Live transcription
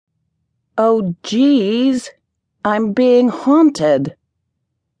Oh, geez, I'm being haunted.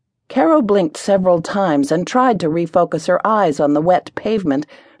 Carol blinked several times and tried to refocus her eyes on the wet pavement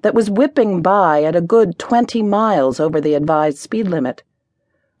that was whipping by at a good 20 miles over the advised speed limit.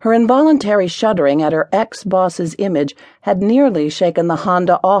 Her involuntary shuddering at her ex-boss's image had nearly shaken the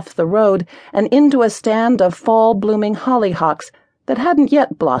Honda off the road and into a stand of fall-blooming hollyhocks that hadn't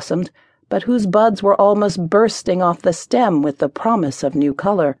yet blossomed, but whose buds were almost bursting off the stem with the promise of new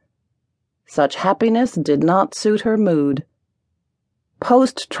color. Such happiness did not suit her mood.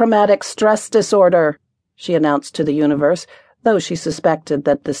 "Post-traumatic stress disorder," she announced to the universe, though she suspected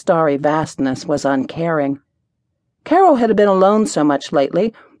that the starry vastness was uncaring. Carol had been alone so much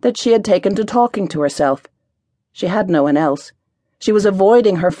lately that she had taken to talking to herself. She had no one else. She was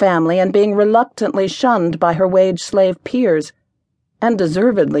avoiding her family and being reluctantly shunned by her wage-slave peers. And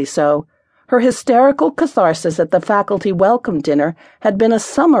deservedly so. Her hysterical catharsis at the faculty welcome dinner had been a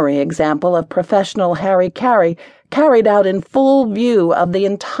summary example of professional hara-kiri carried out in full view of the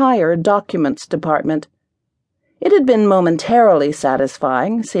entire documents department. It had been momentarily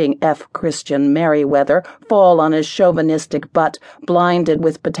satisfying, seeing F. Christian Merriweather fall on his chauvinistic butt, blinded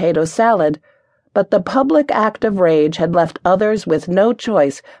with potato salad, but the public act of rage had left others with no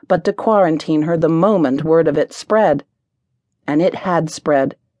choice but to quarantine her the moment word of it spread. And it had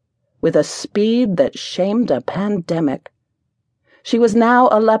spread, with a speed that shamed a pandemic. She was now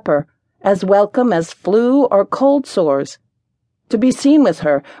a leper, as welcome as flu or cold sores. To be seen with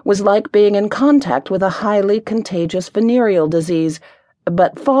her was like being in contact with a highly contagious venereal disease,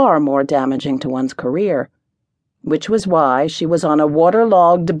 but far more damaging to one's career. Which was why she was on a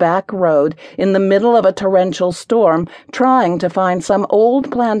waterlogged back road in the middle of a torrential storm, trying to find some old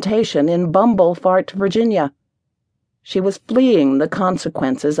plantation in Bumblefart, Virginia. She was fleeing the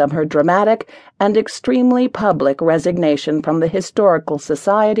consequences of her dramatic and extremely public resignation from the Historical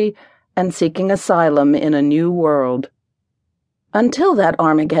Society and seeking asylum in a new world. Until that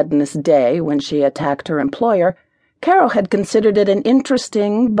Armageddonous day when she attacked her employer, Carol had considered it an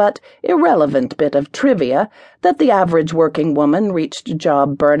interesting but irrelevant bit of trivia that the average working woman reached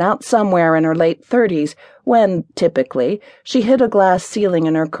job burnout somewhere in her late 30s when, typically, she hit a glass ceiling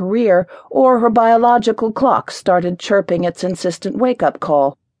in her career or her biological clock started chirping its insistent wake-up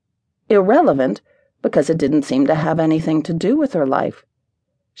call. Irrelevant because it didn't seem to have anything to do with her life.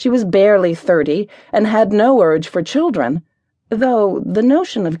 She was barely 30 and had no urge for children, though the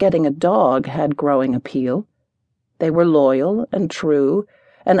notion of getting a dog had growing appeal. They were loyal and true,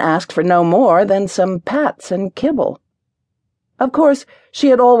 and asked for no more than some pats and kibble. Of course, she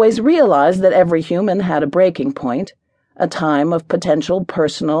had always realized that every human had a breaking point, a time of potential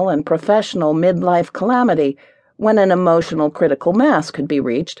personal and professional midlife calamity, when an emotional critical mass could be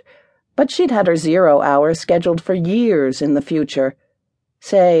reached, but she'd had her 0 hour scheduled for years in the future,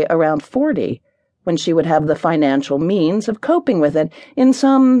 say around 40, when she would have the financial means of coping with it in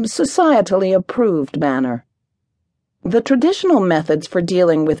some societally approved manner. The traditional methods for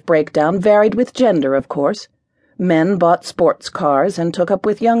dealing with breakdown varied with gender, of course. Men bought sports cars and took up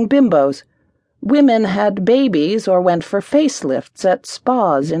with young bimbos. Women had babies or went for facelifts at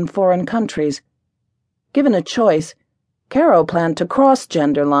spas in foreign countries. Given a choice, Carol planned to cross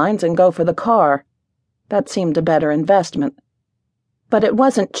gender lines and go for the car. That seemed a better investment. But it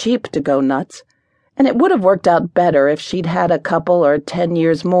wasn't cheap to go nuts, and it would have worked out better if she'd had a couple or 10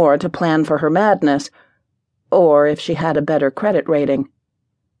 years more to plan for her madness, or if she had a better credit rating.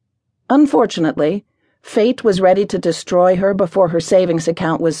 Unfortunately, fate was ready to destroy her before her savings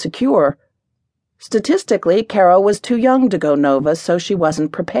account was secure. Statistically, Carol was too young to go Nova, so she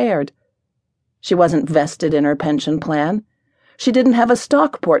wasn't prepared. She wasn't vested in her pension plan. She didn't have a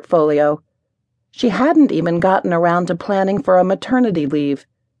stock portfolio. She hadn't even gotten around to planning for a maternity leave.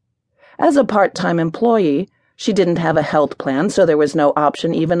 As a part-time employee, she didn't have a health plan, so there was no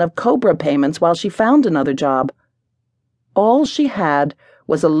option even of COBRA payments while she found another job. All she had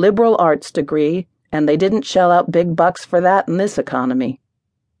was a liberal arts degree, and they didn't shell out big bucks for that in this economy.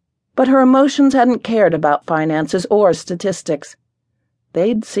 But her emotions hadn't cared about finances or statistics.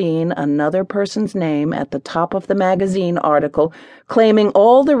 They'd seen another person's name at the top of the magazine article claiming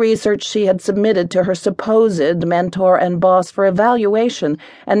all the research she had submitted to her supposed mentor and boss for evaluation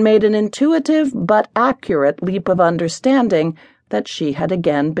and made an intuitive but accurate leap of understanding that she had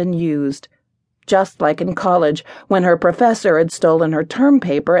again been used, just like in college when her professor had stolen her term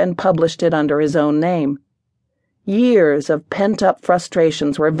paper and published it under his own name. Years of pent-up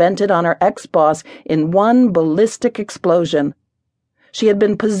frustrations were vented on her ex-boss in one ballistic explosion. She had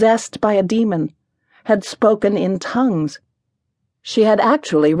been possessed by a demon, had spoken in tongues. She had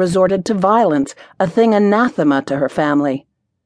actually resorted to violence, a thing anathema to her family.